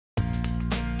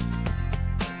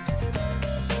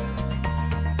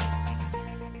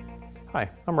Hi,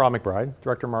 I'm Rob Mcbride,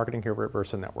 Director of Marketing here at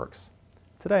Versa Networks.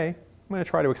 Today, I'm going to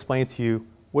try to explain to you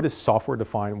what is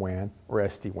software-defined WAN, or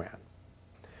SD-WAN.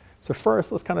 So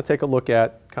first, let's kind of take a look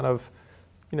at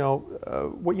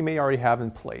what you may already have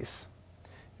in place.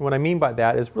 And what I mean by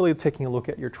that is really taking a look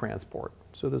at your transport.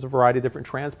 So there's a variety of different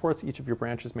transports each of your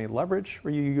branches may leverage or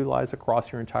you utilize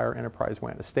across your entire enterprise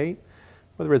WAN estate,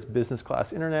 whether it's business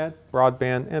class internet,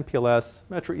 broadband, MPLS,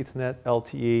 Metro Ethernet,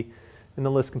 LTE, and the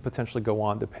list can potentially go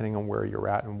on depending on where you're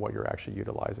at and what you're actually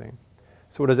utilizing.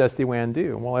 So what does SD-WAN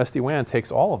do? Well, SD-WAN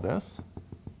takes all of this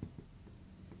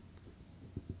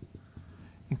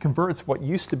and converts what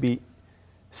used to be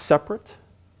separate,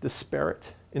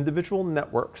 disparate, individual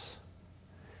networks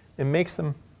and makes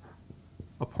them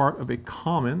a part of a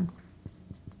common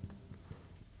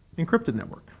encrypted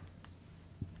network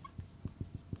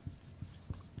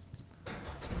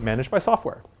managed by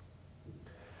software.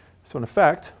 So in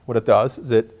effect, what it does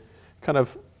is it kind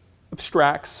of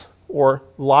abstracts or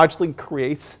logically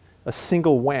creates a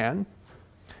single WAN,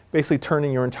 basically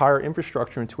turning your entire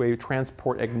infrastructure into a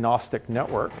transport agnostic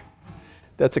network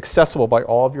that's accessible by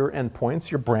all of your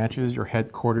endpoints, your branches, your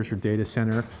headquarters, your data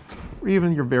center, or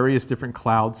even your various different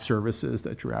cloud services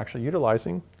that you're actually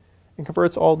utilizing, and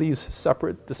converts all these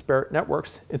separate, disparate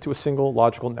networks into a single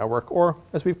logical network, or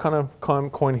as we've kind of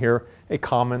coined here, a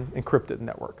common encrypted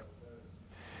network.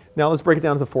 Now let's break it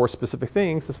down into 4 specific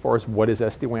things as far as what is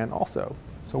SD-WAN also.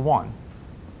 So 1,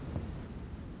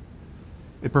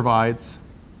 it provides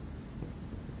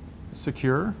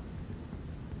secure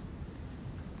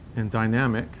and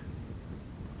dynamic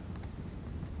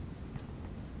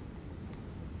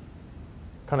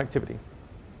connectivity.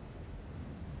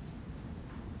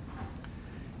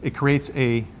 It creates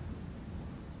a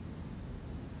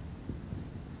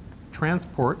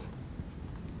transport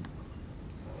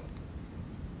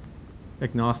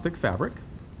agnostic fabric,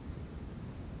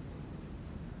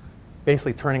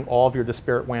 basically turning all of your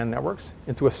disparate WAN networks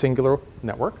into a singular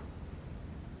network.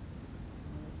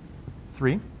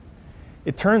 3,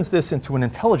 it turns this into an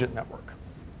intelligent network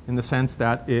in the sense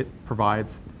that it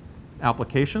provides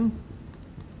application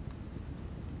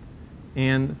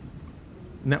and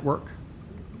network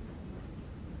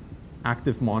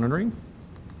active monitoring,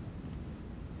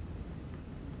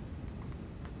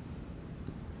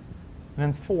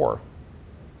 and then 4,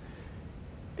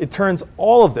 it turns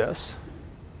all of this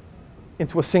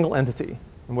into a single entity.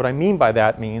 And what I mean by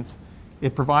that means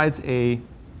it provides a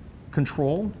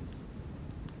control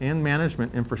and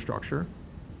management infrastructure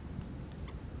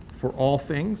for all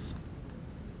things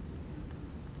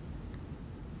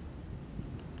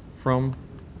from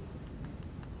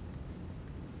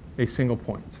a single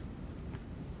point.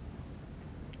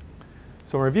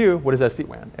 So in review, what is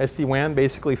SD-WAN? SD-WAN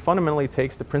basically fundamentally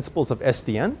takes the principles of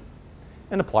SDN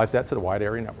and applies that to the wide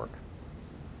area network.